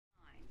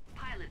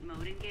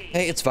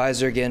Hey, it's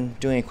Visor again,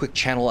 doing a quick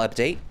channel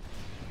update.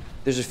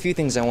 There's a few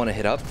things I want to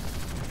hit up.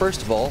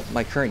 First of all,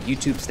 my current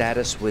YouTube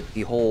status with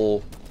the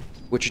whole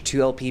Witcher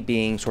 2 LP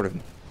being sort of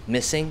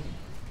missing.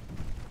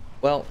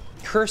 Well,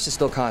 Curse is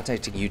still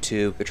contacting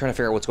YouTube. They're trying to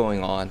figure out what's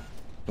going on.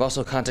 I've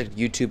also contacted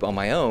YouTube on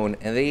my own,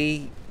 and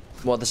the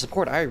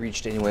support I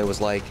reached anyway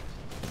was like,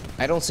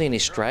 I don't see any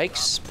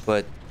strikes,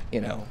 but,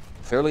 you know,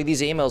 clearly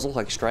these emails look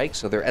like strikes,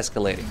 so they're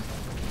escalating.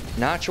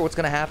 Not sure what's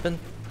going to happen.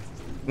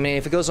 I mean,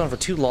 if it goes on for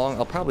too long,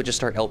 I'll probably just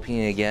start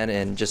LPing again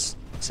and just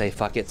say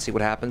fuck it, see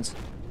what happens.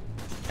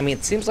 I mean,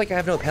 it seems like I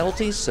have no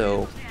penalties,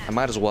 so I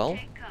might as well.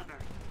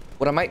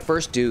 What I might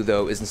first do,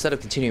 though, is instead of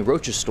continuing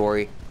Roach's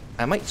story,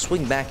 I might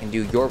swing back and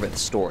do Yorvith's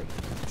story.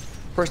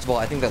 First of all,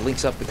 I think that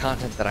links up the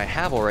content that I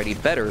have already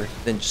better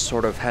than just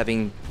sort of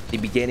having the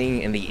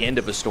beginning and the end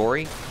of a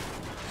story.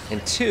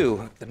 And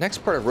two, the next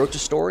part of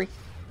Roach's story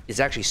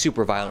is actually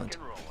super violent.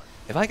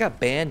 If I got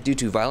banned due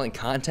to violent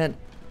content,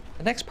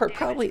 the next part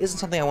probably isn't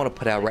something I want to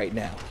put out right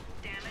now.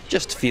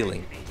 Just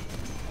feeling.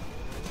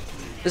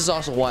 This is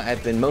also why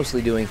I've been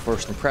mostly doing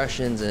first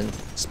impressions and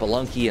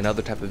Spelunky and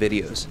other type of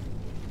videos.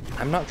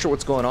 I'm not sure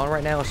what's going on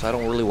right now, so I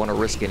don't really want to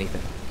risk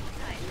anything.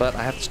 But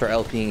I have to start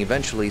LPing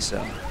eventually,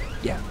 so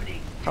yeah,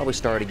 probably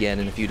start again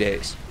in a few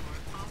days.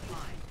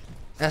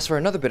 As for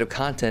another bit of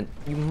content,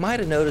 you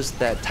might have noticed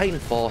that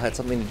Titanfall had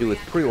something to do with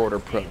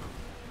Preorder.pro. To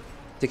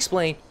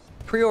explain,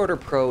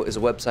 Preorder.pro is a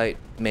website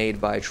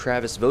made by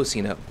Travis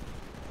Vocino.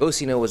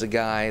 Vocino was a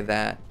guy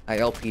that I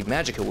LP'd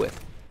Magicka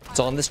with. It's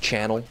on this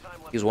channel.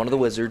 He was one of the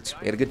wizards.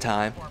 We had a good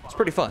time. It's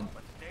pretty fun.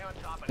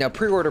 Now,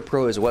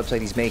 Preorder.pro is a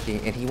website he's making,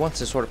 and he wants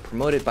to sort of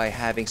promote it by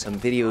having some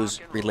videos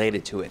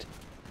related to it.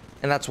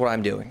 And that's what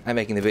I'm doing. I'm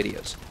making the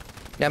videos.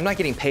 Now, I'm not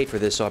getting paid for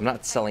this, so I'm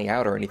not selling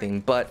out or anything,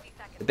 but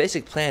the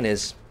basic plan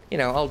is, you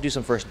know, I'll do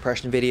some first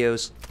impression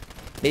videos.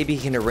 Maybe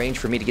he can arrange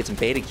for me to get some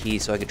beta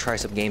keys so I could try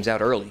some games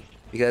out early.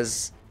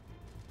 Because,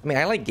 I mean,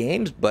 I like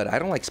games, but I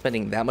don't like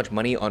spending that much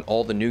money on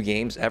all the new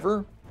games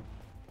ever.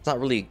 It's not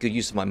really a good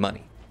use of my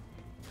money.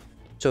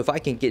 So if I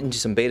can get into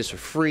some betas for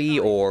free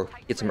or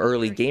get some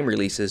early game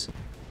releases,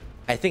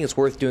 I think it's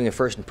worth doing a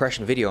first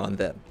impression video on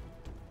them.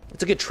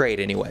 It's a good trade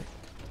anyway.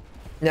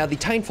 Now, the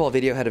Titanfall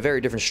video had a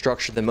very different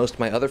structure than most of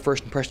my other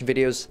first impression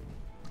videos.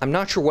 I'm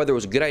not sure whether it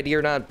was a good idea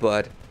or not,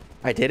 but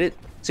I did it.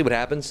 See what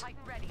happens.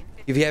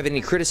 If you have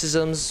any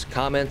criticisms,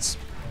 comments,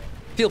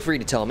 feel free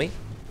to tell me.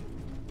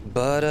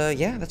 But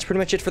yeah, that's pretty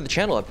much it for the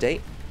channel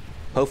update.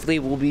 Hopefully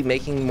we'll be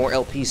making more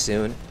LPs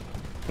soon.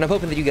 And I'm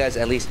hoping that you guys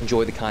at least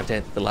enjoy the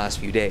content the last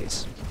few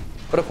days.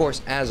 But of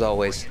course, as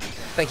always,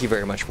 thank you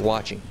very much for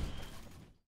watching.